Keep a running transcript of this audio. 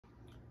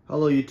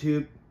Hello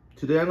YouTube.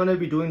 Today I'm going to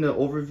be doing the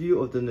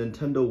overview of the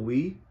Nintendo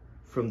Wii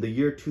from the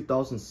year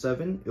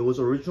 2007. It was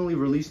originally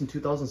released in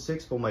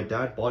 2006, but my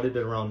dad bought it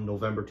around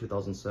November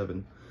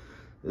 2007.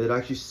 It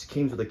actually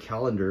came with a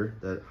calendar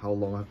that how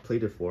long I've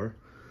played it for.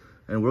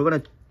 And we're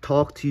going to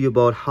talk to you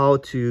about how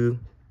to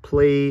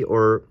play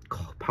or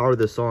power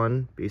this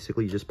on.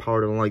 Basically, you just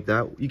power it on like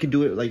that. You can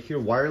do it like here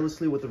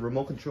wirelessly with the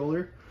remote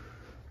controller.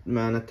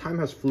 Man, the time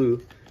has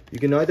flew. You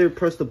can either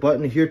press the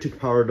button here to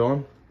power it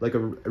on, like a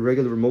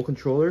regular remote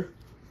controller.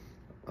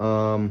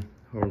 Hold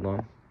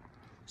on.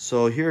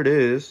 So here it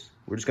is.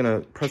 We're just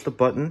gonna press the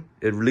button.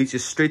 It leads you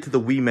straight to the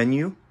Wii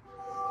menu.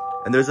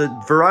 And there's a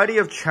variety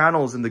of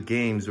channels in the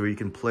games where you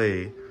can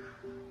play.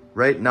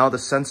 Right now the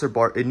sensor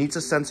bar, it needs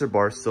a sensor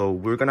bar, so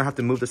we're gonna have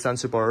to move the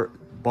sensor bar,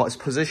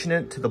 position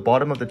it to the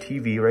bottom of the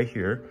TV right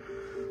here.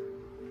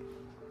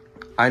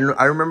 I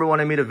remember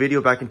when I made a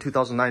video back in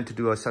 2009 to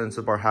do a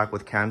sensor bar hack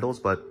with candles,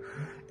 but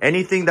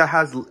anything that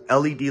has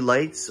LED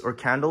lights or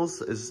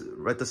candles is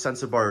right. The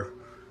sensor bar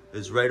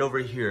is right over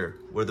here,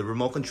 where the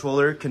remote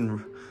controller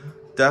can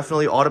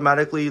definitely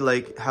automatically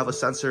like have a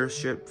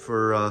censorship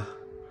for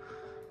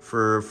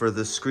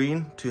the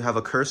screen to have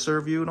a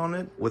cursor viewed on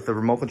it with the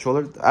remote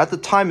controller. At the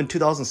time in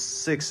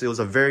 2006, it was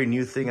a very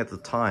new thing at the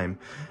time,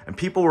 and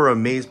people were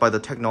amazed by the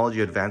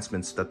technology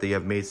advancements that they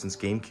have made since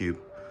GameCube.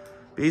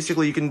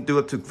 Basically, you can do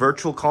it to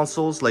virtual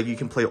consoles, like you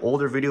can play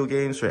older video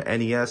games for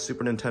NES,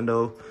 Super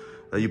Nintendo.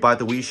 You buy at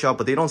the Wii Shop,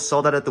 but they don't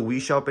sell that at the Wii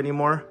Shop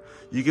anymore.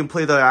 You can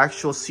play the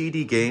actual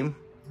CD game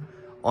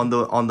on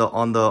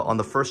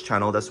the first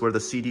channel. That's where the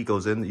CD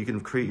goes in. You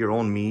can create your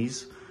own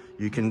Miis.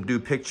 You can do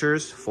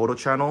pictures, photo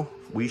channel,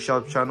 Wii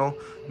Shop channel,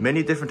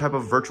 many different type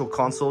of virtual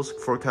consoles,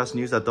 forecast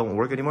news that don't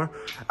work anymore.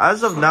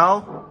 As of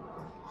now,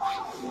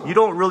 you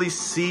don't really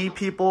see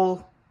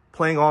people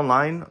playing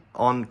online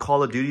on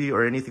Call of Duty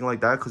or anything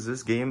like that, because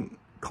this game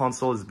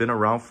console has been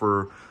around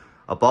for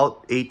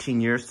about 18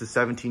 years to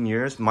 17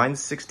 years. Mine's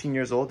 16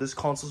 years old. This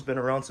console's been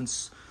around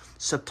since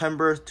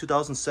September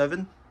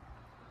 2007.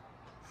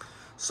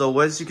 So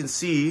as you can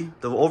see,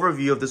 the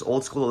overview of this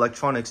old school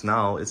electronics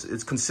now,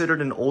 it's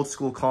considered an old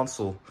school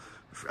console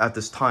at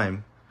this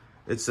time.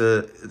 It's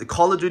the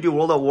Call of Duty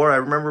World at War. I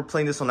remember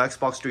playing this on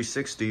Xbox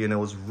 360, and it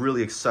was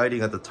really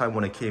exciting at the time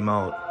when it came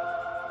out.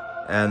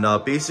 And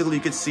basically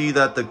you could see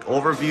that the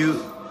overview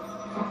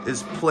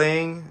is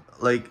playing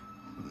like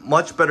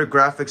much better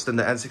graphics than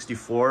the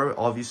N64,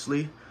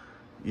 obviously.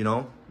 You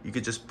know, you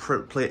could just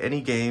play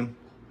any game,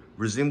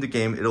 resume the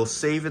game, it'll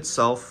save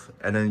itself,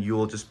 and then you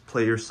will just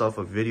play yourself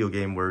a video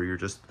game where you're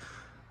just,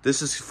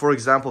 this is, for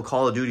example,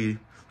 Call of Duty.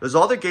 There's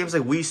other games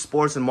like Wii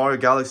Sports and Mario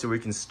Galaxy where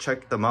you can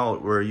check them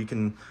out, where you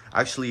can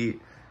actually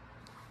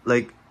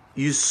like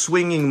use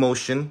swinging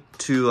motion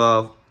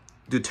to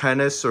do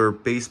tennis or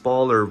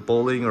baseball or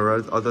bowling or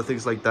other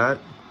things like that.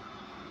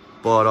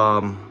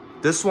 But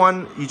this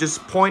one, you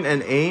just point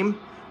and aim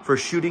for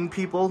shooting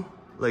people,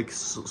 like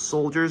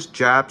soldiers,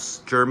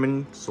 Japs,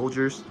 German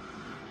soldiers.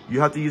 You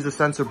have to use a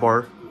sensor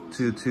bar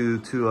to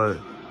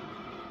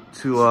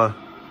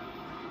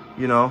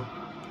you know,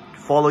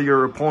 follow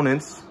your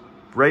opponents.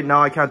 Right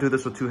now I can't do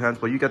this with two hands,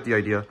 but you get the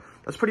idea.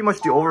 That's pretty much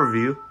the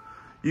overview.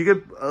 You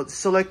can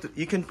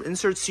you can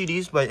insert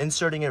CDs by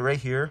inserting it right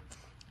here.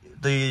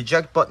 The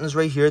eject button's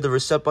right here, the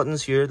reset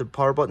button's here, the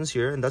power button's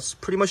here, and that's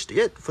pretty much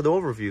it for the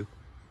overview.